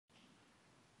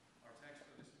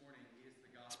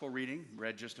gospel reading,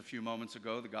 read just a few moments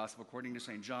ago, the gospel according to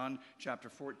St. John, chapter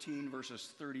 14,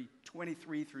 verses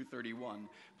 23 through 31.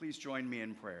 Please join me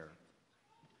in prayer.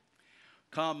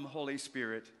 Come, Holy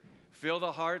Spirit, fill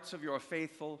the hearts of your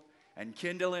faithful and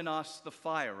kindle in us the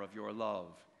fire of your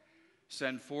love.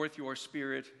 Send forth your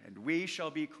Spirit, and we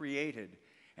shall be created,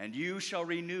 and you shall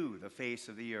renew the face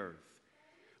of the earth.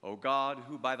 O God,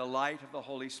 who by the light of the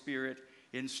Holy Spirit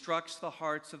instructs the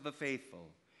hearts of the faithful,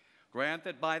 grant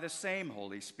that by the same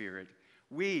Holy Spirit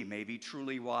we may be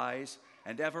truly wise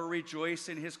and ever rejoice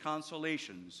in his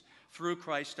consolations through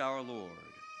Christ our Lord.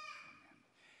 Amen.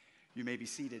 You may be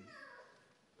seated.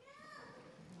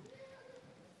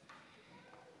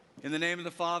 In the name of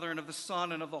the Father, and of the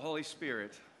Son, and of the Holy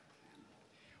Spirit.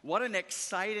 What an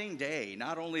exciting day,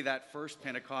 not only that first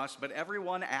Pentecost, but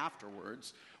everyone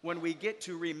afterwards, when we get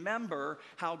to remember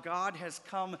how God has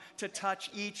come to touch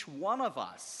each one of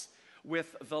us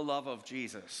with the love of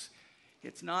Jesus.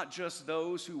 It's not just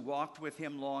those who walked with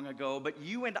him long ago, but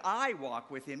you and I walk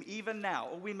with him even now.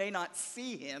 We may not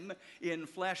see him in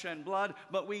flesh and blood,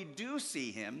 but we do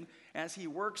see him as he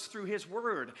works through his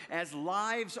word, as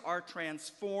lives are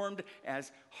transformed,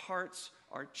 as hearts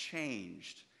are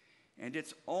changed. And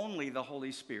it's only the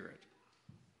Holy Spirit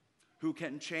who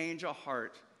can change a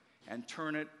heart and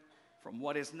turn it from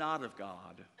what is not of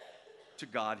God to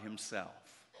God himself.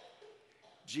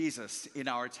 Jesus, in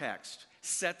our text,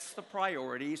 sets the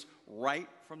priorities right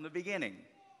from the beginning.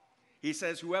 He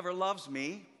says, whoever loves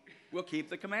me will keep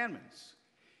the commandments.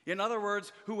 In other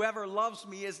words, whoever loves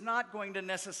me is not going to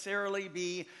necessarily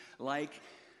be like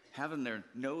having their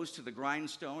nose to the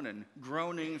grindstone and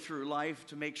groaning through life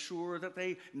to make sure that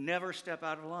they never step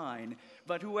out of line.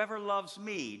 But whoever loves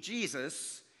me,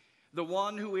 Jesus, the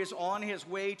one who is on his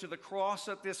way to the cross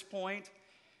at this point,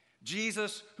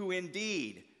 Jesus who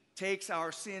indeed takes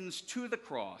our sins to the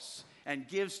cross and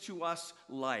gives to us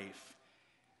life.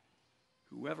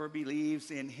 Whoever believes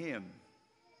in him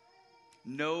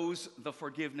knows the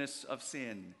forgiveness of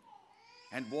sin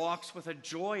and walks with a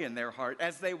joy in their heart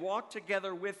as they walk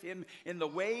together with him in the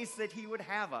ways that he would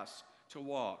have us to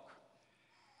walk.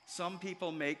 Some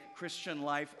people make Christian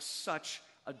life such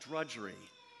a drudgery,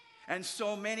 and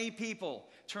so many people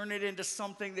turn it into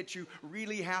something that you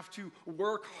really have to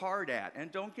work hard at.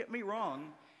 And don't get me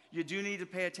wrong, you do need to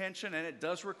pay attention, and it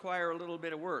does require a little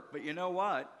bit of work. But you know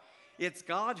what? It's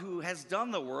God who has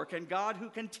done the work and God who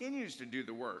continues to do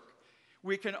the work.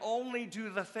 We can only do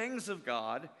the things of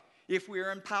God if we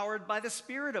are empowered by the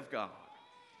Spirit of God.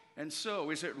 And so,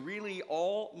 is it really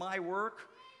all my work?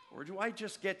 Or do I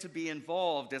just get to be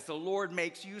involved as the Lord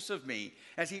makes use of me,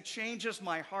 as he changes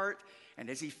my heart, and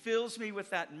as he fills me with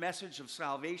that message of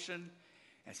salvation,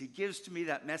 as he gives to me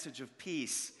that message of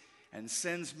peace, and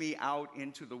sends me out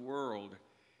into the world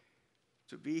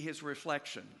to be his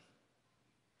reflection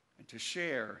and to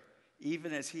share,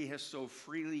 even as he has so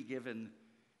freely given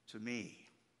to me.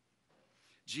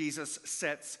 Jesus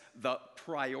sets the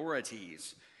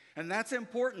priorities, and that's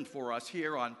important for us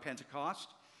here on Pentecost.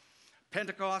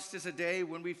 Pentecost is a day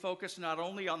when we focus not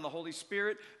only on the Holy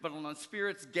Spirit, but on the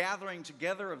Spirit's gathering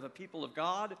together of the people of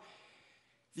God,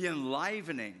 the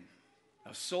enlivening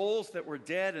of souls that were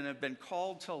dead and have been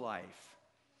called to life.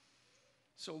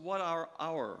 So what are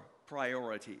our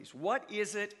priorities? What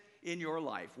is it in your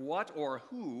life? What or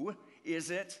who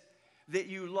is it that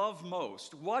you love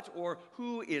most? What or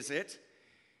who is it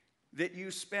that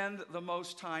you spend the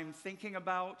most time thinking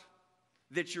about,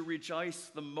 that you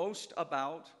rejoice the most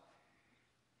about?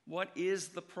 What is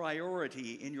the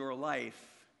priority in your life?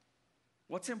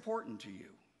 What's important to you?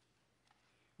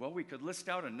 Well, we could list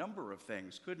out a number of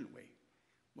things, couldn't we?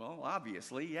 Well,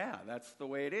 obviously, yeah, that's the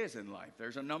way it is in life.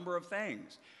 There's a number of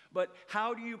things. But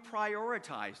how do you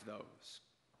prioritize those?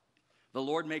 The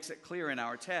Lord makes it clear in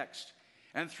our text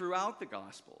and throughout the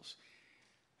Gospels.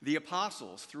 The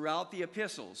apostles, throughout the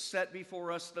epistles, set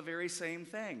before us the very same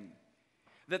thing.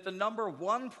 That the number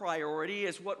one priority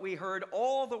is what we heard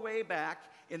all the way back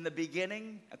in the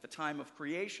beginning at the time of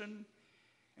creation.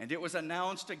 And it was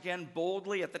announced again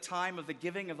boldly at the time of the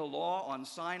giving of the law on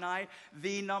Sinai.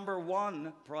 The number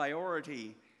one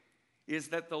priority is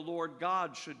that the Lord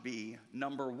God should be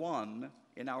number one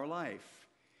in our life.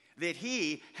 That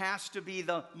he has to be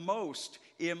the most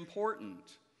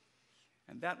important.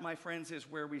 And that, my friends, is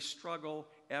where we struggle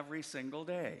every single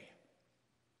day.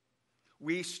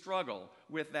 We struggle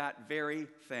with that very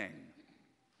thing.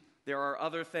 There are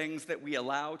other things that we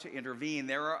allow to intervene.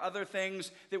 There are other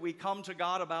things that we come to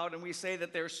God about and we say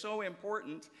that they're so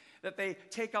important that they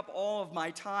take up all of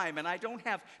my time, and I don't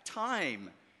have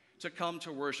time to come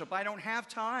to worship. I don't have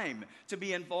time to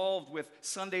be involved with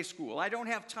Sunday school. I don't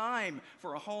have time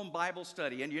for a home Bible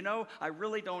study. And I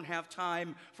really don't have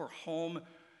time for home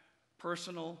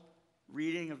personal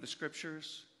reading of the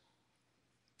scriptures.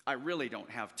 I really don't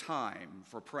have time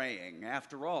for praying.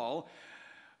 After all,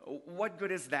 what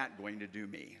good is that going to do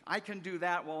me? I can do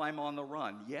that while I'm on the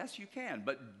run. Yes, you can.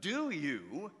 But do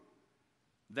you?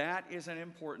 That is an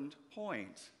important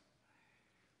point.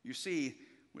 You see,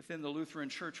 within the Lutheran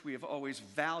Church, we have always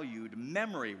valued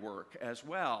memory work as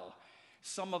well.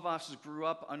 Some of us grew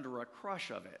up under a crush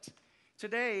of it.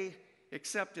 Today,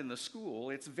 except in the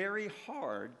school, it's very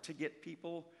hard to get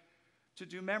people to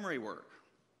do memory work.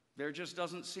 There just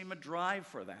doesn't seem a drive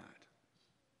for that.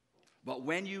 But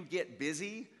when you get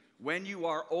busy, when you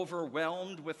are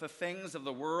overwhelmed with the things of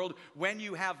the world, when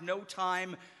you have no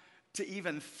time to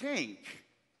even think,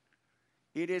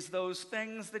 it is those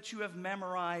things that you have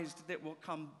memorized that will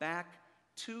come back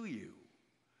to you.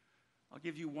 I'll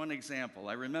give you one example.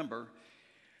 I remember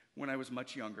when I was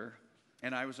much younger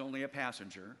and I was only a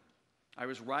passenger. I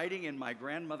was riding in my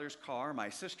grandmother's car. My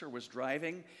sister was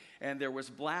driving, and there was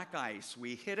black ice.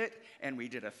 We hit it, and we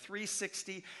did a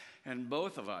 360, and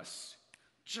both of us,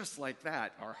 just like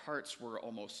that, our hearts were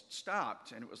almost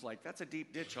stopped, and it was like, that's a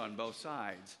deep ditch on both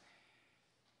sides.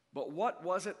 But what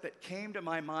was it that came to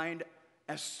my mind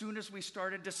as soon as we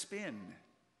started to spin?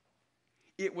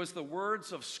 It was the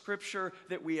words of Scripture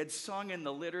that we had sung in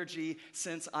the liturgy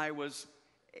since I was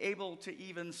able to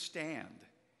even stand.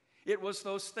 It was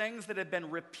those things that had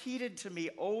been repeated to me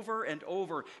over and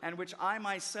over, and which I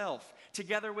myself,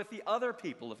 together with the other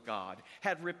people of God,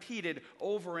 had repeated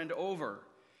over and over,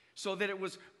 so that it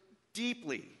was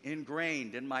deeply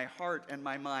ingrained in my heart and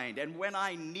my mind. And when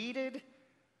I needed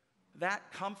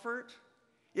that comfort,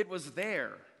 it was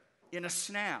there in a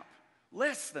snap,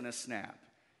 less than a snap,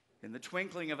 in the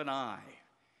twinkling of an eye.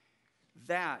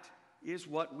 That is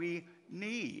what we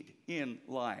need in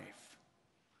life.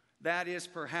 That is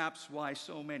perhaps why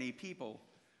so many people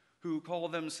who call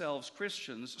themselves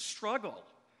Christians struggle,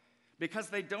 because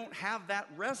they don't have that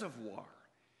reservoir.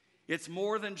 It's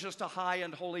more than just a high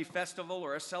and holy festival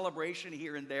or a celebration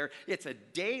here and there. It's a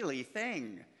daily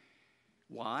thing.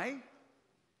 Why?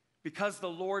 Because the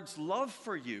Lord's love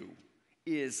for you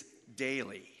is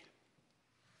daily.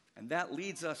 And that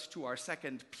leads us to our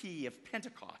second P of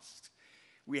Pentecost.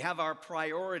 We have our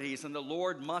priorities, and the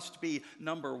Lord must be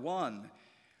number one.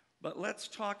 But let's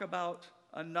talk about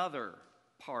another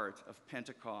part of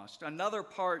Pentecost, another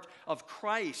part of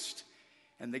Christ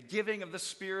and the giving of the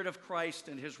Spirit of Christ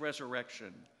and his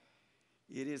resurrection.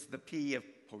 It is the P of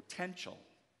potential.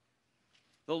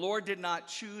 The Lord did not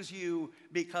choose you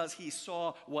because he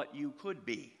saw what you could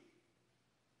be.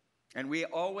 And we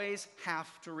always have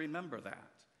to remember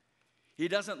that. He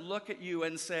doesn't look at you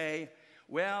and say,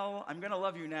 well, I'm going to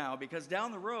love you now because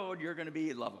down the road you're going to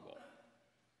be lovable.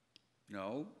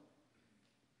 No.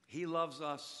 He loves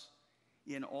us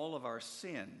in all of our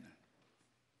sin.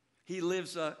 He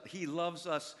loves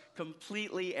us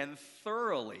completely and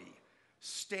thoroughly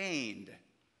stained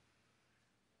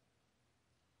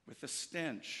with the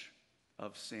stench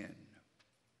of sin.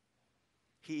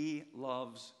 He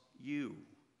loves you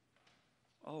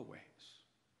always.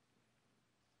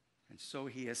 And so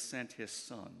he has sent his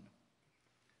Son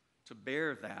to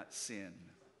bear that sin,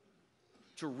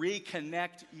 to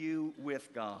reconnect you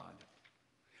with God,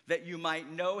 that you might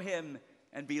know him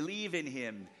and believe in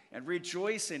him and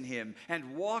rejoice in him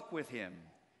and walk with him,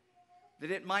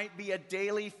 that it might be a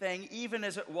daily thing, even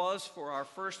as it was for our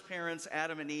first parents,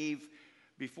 Adam and Eve,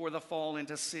 before the fall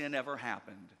into sin ever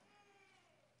happened.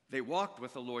 They walked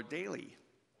with the Lord daily.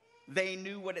 They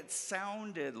knew what it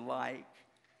sounded like,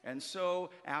 and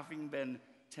so, having been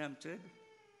tempted,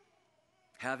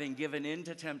 having given in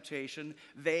to temptation,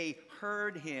 they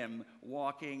heard him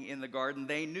walking in the garden.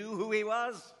 They knew who he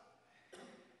was,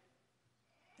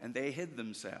 and they hid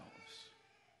themselves.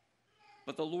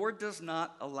 But the Lord does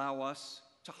not allow us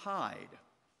to hide,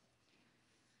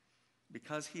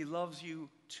 because he loves you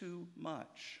too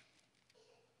much.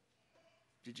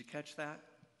 Did you catch that?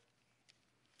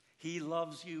 He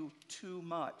loves you too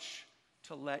much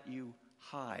to let you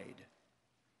hide.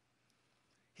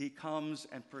 He comes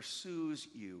and pursues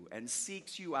you and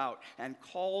seeks you out and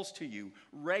calls to you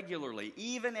regularly,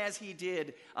 even as he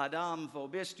did Adam, wo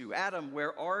bist du? Adam,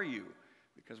 where are you?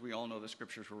 Because we all know the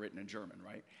scriptures were written in German,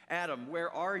 right? Adam,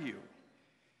 where are you?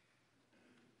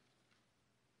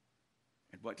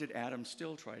 And what did Adam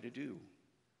still try to do?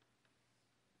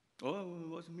 Oh, it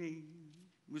wasn't me.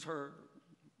 It was her.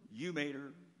 You made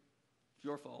her. It's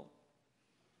your fault.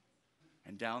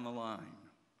 And down the line,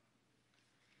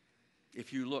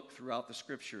 if you look throughout the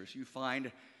scriptures, you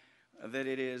find that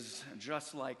it is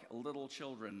just like little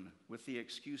children with the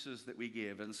excuses that we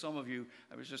give. And some of you,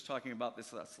 I was just talking about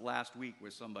this last week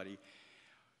with somebody,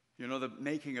 you know, the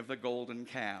making of the golden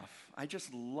calf. I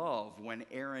just love when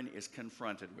Aaron is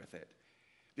confronted with it,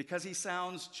 because he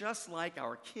sounds just like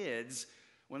our kids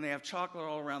when they have chocolate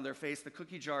all around their face, the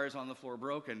cookie jar is on the floor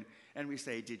broken, and we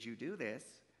say, "Did you do this?"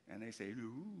 And they say,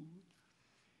 "No."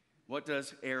 What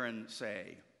does Aaron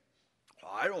say?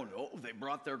 "I don't know. They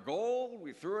brought their gold,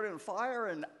 we threw it in fire,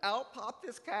 and out popped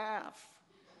this calf."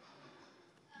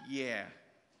 Yeah.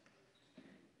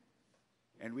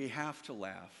 And we have to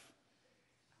laugh,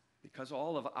 because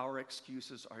all of our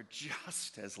excuses are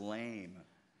just as lame.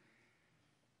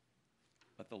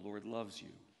 But the Lord loves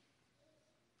you.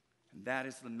 And that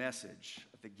is the message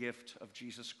of the gift of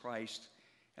Jesus Christ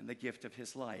and the gift of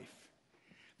his life.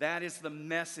 That is the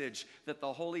message that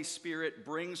the Holy Spirit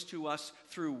brings to us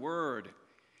through word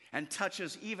and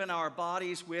touches even our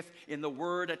bodies with in the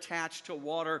word attached to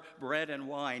water, bread, and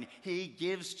wine. He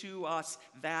gives to us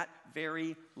that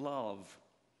very love.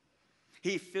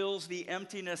 He fills the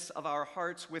emptiness of our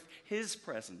hearts with his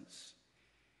presence.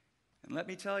 And let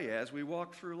me tell you, as we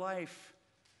walk through life,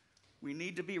 we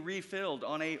need to be refilled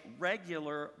on a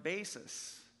regular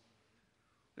basis.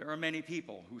 There are many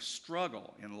people who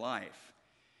struggle in life,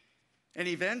 and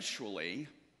eventually,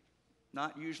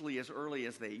 not usually as early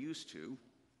as they used to,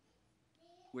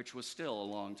 which was still a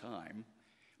long time,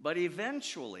 but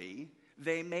eventually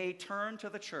they may turn to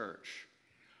the church.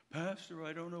 "Pastor,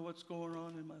 I don't know what's going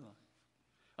on in my life.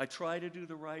 I try to do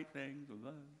the right thing."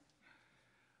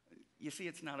 You see,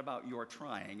 it's not about your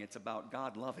trying, it's about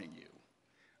God loving you.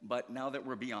 But now that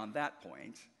we're beyond that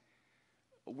point,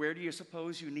 where do you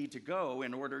suppose you need to go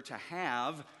in order to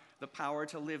have the power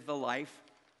to live the life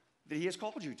that he has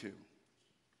called you to?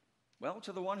 Well,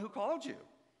 to the one who called you.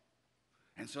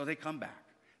 And so they come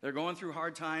back. They're going through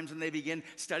hard times, and they begin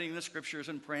studying the scriptures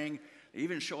and praying. They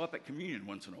even show up at communion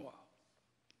once in a while.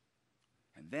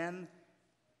 And then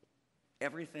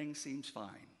everything seems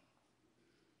fine.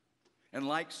 And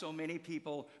like so many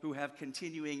people who have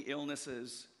continuing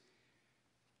illnesses,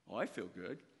 "Oh, I feel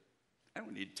good. I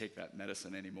don't need to take that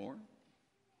medicine anymore."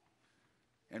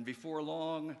 And before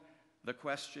long, the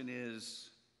question is,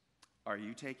 are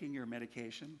you taking your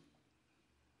medication?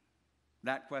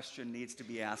 That question needs to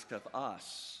be asked of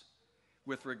us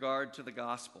with regard to the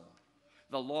gospel,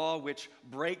 the law which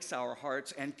breaks our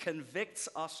hearts and convicts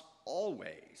us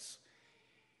always,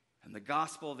 and the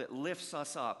gospel that lifts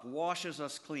us up, washes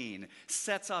us clean,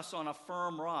 sets us on a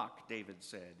firm rock, David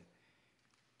said,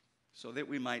 so that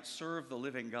we might serve the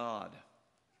living God,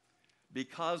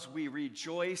 because we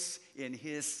rejoice in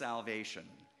his salvation.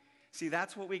 See,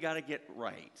 that's what we got to get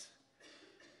right.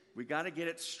 We got to get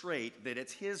it straight, that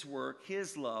it's his work,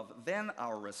 his love, then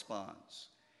our response.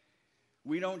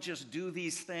 We don't just do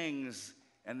these things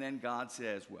and then God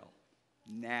says, "Well,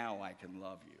 now I can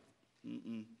love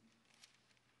you."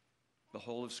 The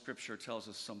whole of Scripture tells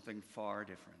us something far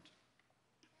different.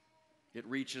 It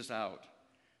reaches out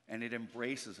and it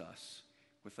embraces us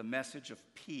with the message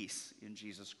of peace in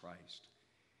Jesus Christ.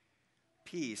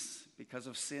 Peace because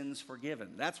of sins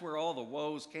forgiven. That's where all the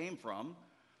woes came from.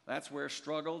 That's where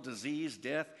struggle, disease,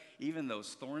 death, even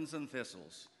those thorns and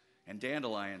thistles and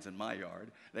dandelions in my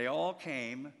yard, they all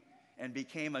came and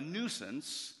became a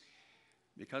nuisance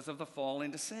because of the fall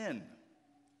into sin.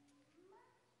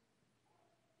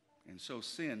 And so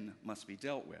sin must be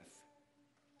dealt with.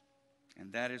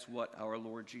 And that is what our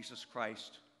Lord Jesus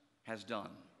Christ has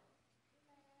done.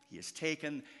 He has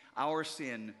taken our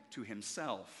sin to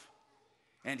himself,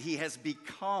 and he has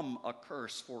become a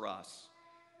curse for us.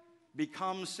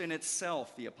 Become sin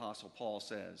itself, the Apostle Paul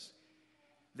says,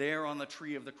 there on the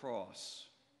tree of the cross,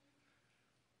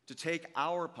 to take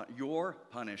your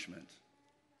punishment,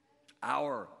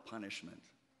 our punishment.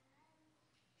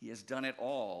 He has done it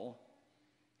all,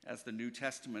 as the New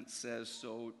Testament says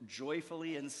so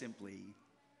joyfully and simply,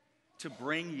 to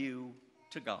bring you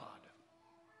to God.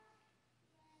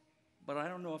 But I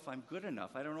don't know if I'm good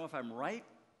enough. I don't know if I'm right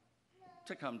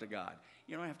to come to God.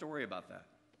 You don't have to worry about that.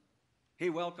 He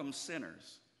welcomes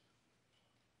sinners.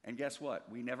 And guess what?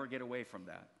 We never get away from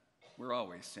that. We're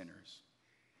always sinners.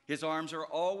 His arms are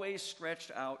always stretched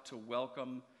out to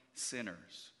welcome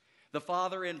sinners. The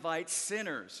Father invites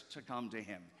sinners to come to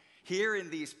him. Here in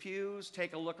these pews,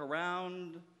 take a look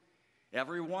around.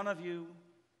 Every one of you,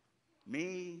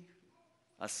 me,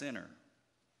 a sinner.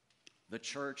 The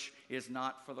church is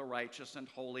not for the righteous and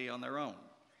holy on their own.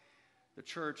 The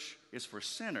church is for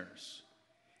sinners.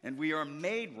 And we are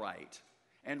made right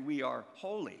and we are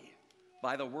holy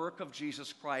by the work of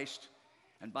Jesus Christ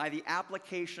and by the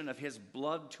application of his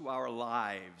blood to our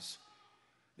lives.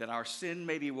 that our sin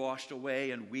may be washed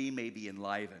away and we may be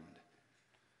enlivened.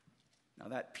 Now,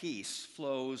 that peace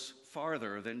flows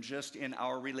farther than just in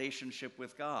our relationship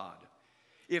with God.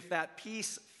 If that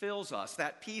peace fills us,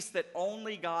 that peace that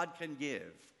only God can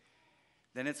give,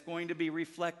 then it's going to be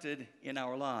reflected in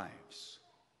our lives.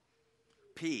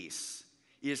 Peace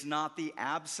is not the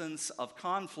absence of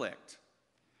conflict,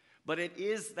 but it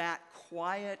is that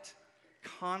quiet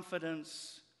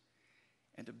confidence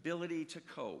and ability to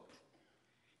cope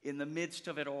in the midst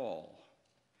of it all,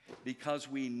 because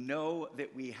we know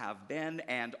that we have been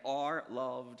and are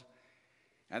loved,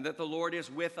 and that the Lord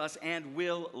is with us and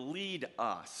will lead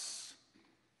us.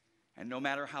 And no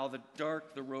matter how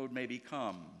dark the road may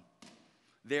become,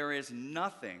 there is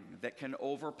nothing that can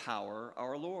overpower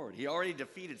our Lord. He already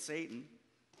defeated Satan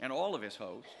and all of his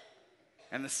host,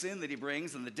 and the sin that he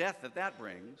brings and the death that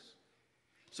brings.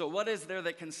 So what is there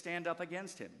that can stand up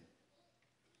against him?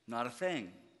 Not a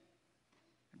thing.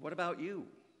 What about you?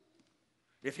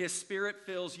 If his Spirit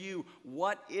fills you,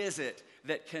 what is it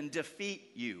that can defeat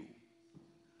you?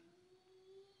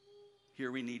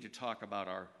 Here we need to talk about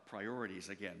our priorities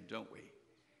again, don't we?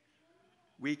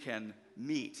 We can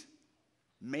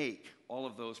make all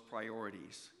of those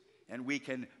priorities, and we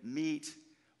can meet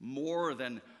more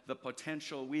than the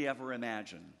potential we ever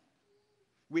imagine.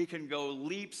 We can go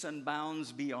leaps and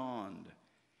bounds beyond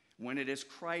when it is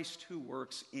Christ who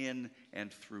works in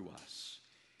and through us.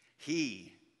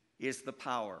 He is the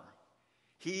power.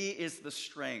 He is the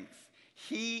strength.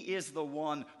 He is the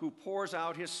one who pours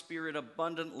out his Spirit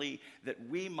abundantly that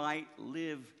we might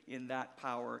live in that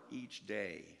power each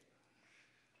day.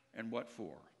 And what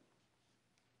for?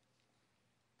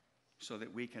 So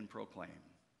that we can proclaim.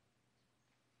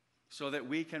 So that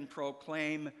we can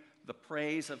proclaim the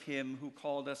praise of him who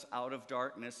called us out of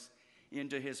darkness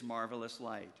into his marvelous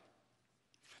light.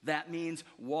 That means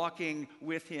walking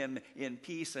with him in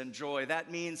peace and joy. That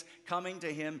means coming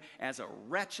to him as a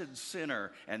wretched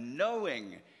sinner and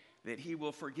knowing that he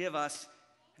will forgive us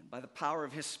and by the power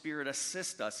of his Spirit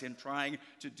assist us in trying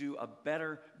to do a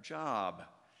better job,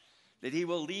 that he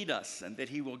will lead us and that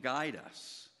he will guide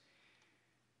us.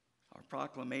 Our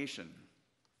proclamation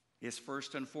is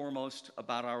first and foremost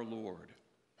about our Lord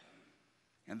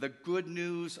and the good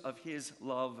news of his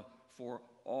love for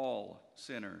all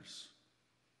sinners.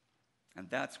 And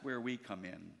that's where we come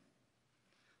in.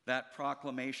 That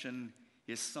proclamation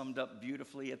is summed up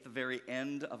beautifully at the very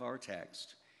end of our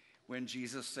text when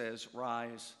Jesus says,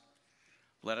 "Rise,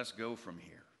 let us go from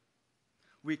here."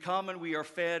 We come and we are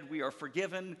fed, we are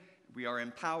forgiven, we are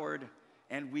empowered,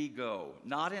 and we go,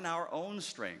 not in our own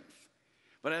strength,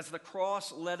 but as the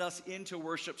cross led us into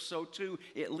worship, so too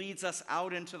it leads us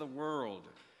out into the world,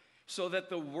 so that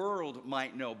the world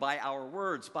might know by our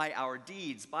words, by our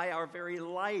deeds, by our very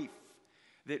life,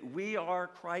 that we are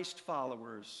Christ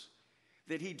followers,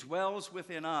 that he dwells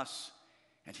within us,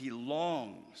 and he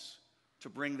longs to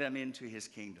bring them into his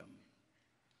kingdom.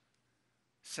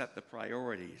 Set the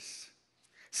priorities.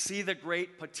 See the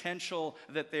great potential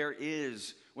that there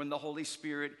is when the Holy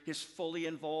Spirit is fully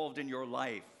involved in your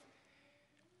life.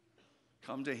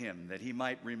 Come to him that he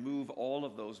might remove all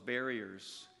of those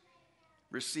barriers.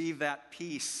 Receive that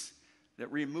peace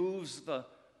that removes the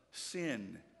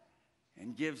sin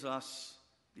and gives us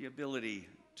the ability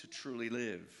to truly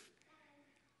live.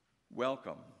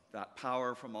 Welcome that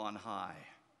power from on high,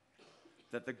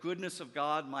 that the goodness of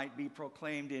God might be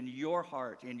proclaimed in your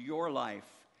heart, in your life,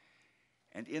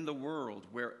 and in the world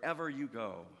wherever you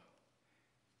go,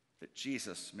 that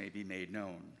Jesus may be made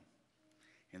known.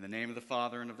 In the name of the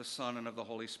Father, and of the Son, and of the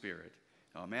Holy Spirit.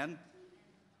 Amen.